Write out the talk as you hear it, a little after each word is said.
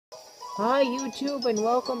Hi YouTube and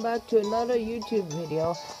welcome back to another YouTube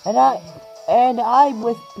video. And I'm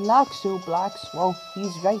with Blax. Well,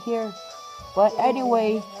 he's right here. But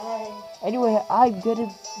anyway,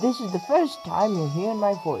 this is the first time you're hearing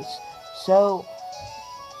my voice. So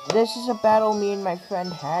this is a battle me and my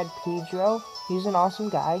friend had, Pedro. He's an awesome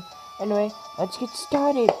guy. Anyway, let's get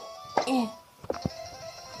started.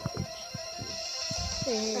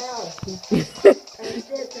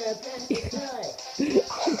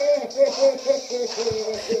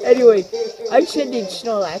 Anyway, I'm sending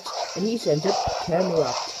Snorlax, and he sends a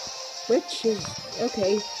Camerupt, which is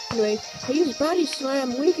okay. Anyway, I use Body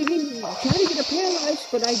Slam, weakening, trying to get a paralyzed,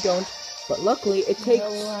 but I don't. But luckily, it takes.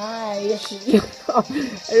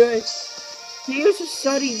 Anyway, he uses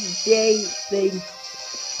Sunny Day thing,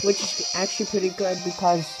 which is actually pretty good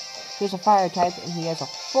because he's a fire type, and he has a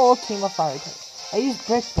full team of fire types. I use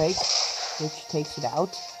Brick Break, which takes it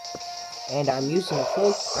out. And I'm using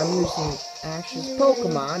Ash's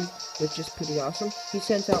Pokemon, which is pretty awesome. He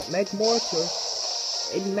sends out Magmortar,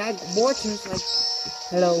 and Magmortar's like,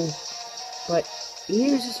 hello. But he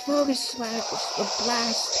uses Focus Slap, a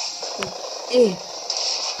blast,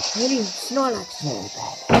 hitting Snorlax very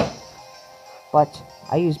bad. But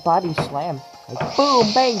I use Body Slam, like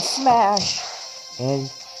boom, bang, smash, and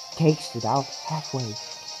takes it out halfway.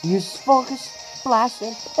 He uses Focus,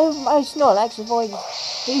 blasting, and my Snorlax avoids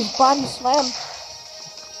his Body Slam.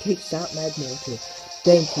 Takes out Magmortar.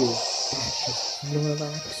 Thank you, Ash's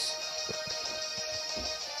Snorlax.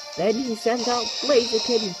 Then he sends out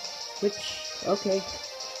Blaziken, which, okay.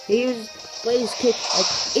 He uses Blaze Kick,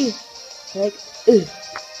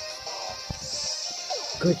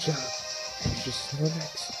 Good job, Ash's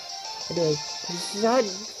Snorlax. Anyway, this is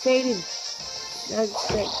unfaded.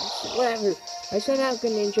 Whatever. I sent out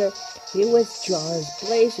Greninja. He withdraws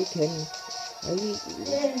Blaziken.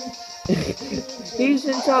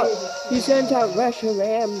 He sends out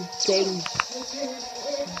Reshiram thing.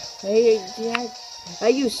 I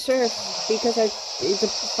use Surf because it's a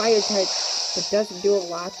fire type, but doesn't do a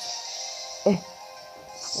lot.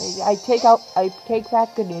 I take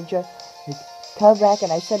back Greninja, come back,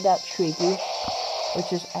 and I send out Tricky,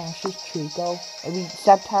 which is Ash's Trico. I mean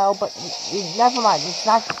Sapphire, but never mind. Let's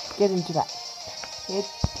not get into that.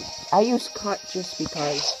 I use Cut just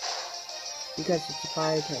because it's a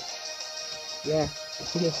fire type. Yeah.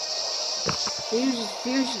 He uses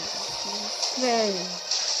Fusion. Man.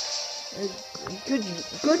 Good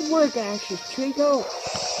work, Ash's Trico.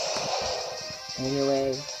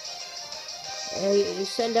 Anyway, I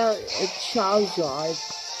send out a Charizard.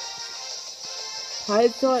 I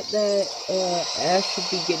thought that Ash should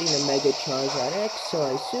be getting a Mega Charizard X, so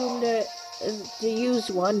I assumed that to use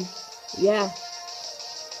one. Yeah.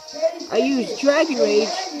 I use Dragon Rage.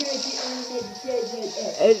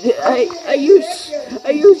 And I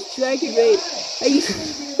use Dragon Rage.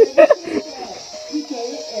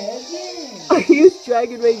 I use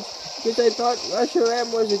Dragon Rage because I thought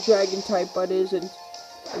Reshiram was a dragon type, but isn't.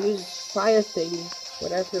 I use Fire Thing,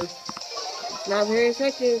 whatever. It's not very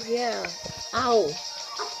effective, yeah. Ow.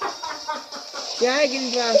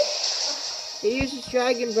 Dragon Breath. He uses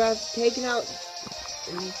Dragon Breath, taking out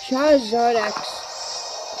Charizard X.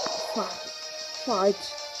 Fight.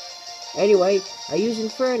 Anyway, I use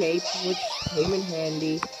Infernape, which came in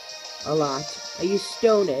handy a lot. I use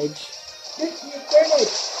Stone Edge.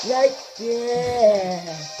 Right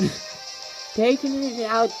there. Taking it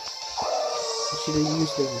out. I should have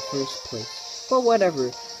used it in the first place. But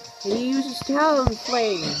whatever. He uses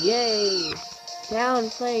Talonflame. Yay.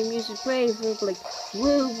 Talonflame uses Brave Bird, like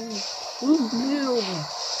woo.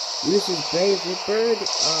 Uses Brave Bird.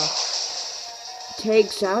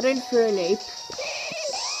 Takes out Infernape.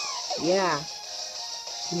 Yeah.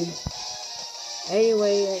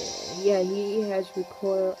 Anyway, yeah, he has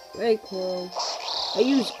Recoil. I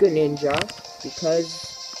use Greninja because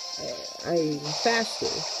I'm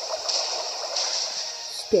faster.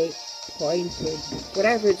 State pointed,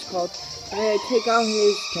 whatever it's called. And I take out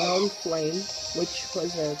his Talonflame, which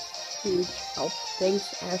was a huge help.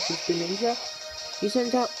 Thanks, Ash's Greninja. He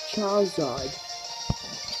sends out Charizard.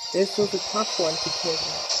 This was a tough one to take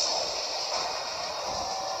out.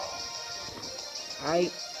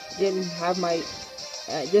 I didn't have my.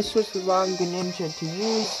 This was the wrong Greninja to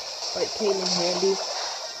use, but it came in handy.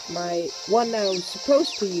 My one that I was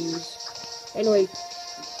supposed to use. Anyway,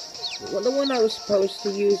 the one I was supposed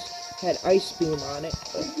to use had Ice Beam on it.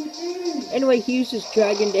 Anyway, he uses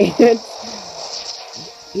Dragon Dance.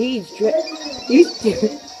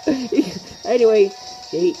 Anyway,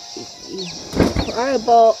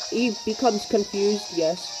 Fireball, he becomes confused,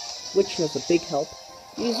 yes, which was a big help.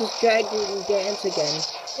 He uses Dragon Dance again.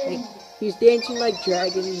 He's dancing like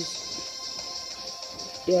dragons.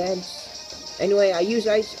 dance. Anyway, I use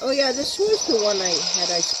ice. Oh yeah, this was the one I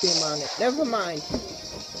had ice cream on it. Never mind.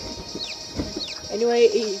 Anyway,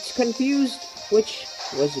 it's confused, which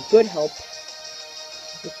was a good help.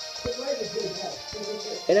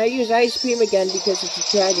 And I use ice cream again because it's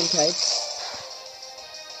a dragon type.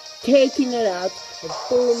 Taking it out, and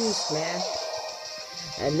boom, smash.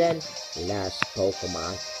 And then, last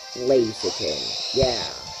Pokemon, Blaziken. Yeah.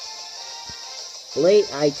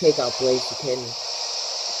 I take out Blaziken.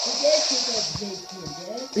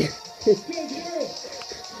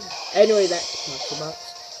 Anyway, that's Pokemon.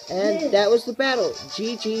 And that was the battle.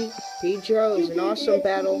 GG, Pedro, it was an awesome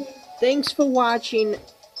battle. Thanks for watching,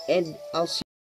 and I'll see you.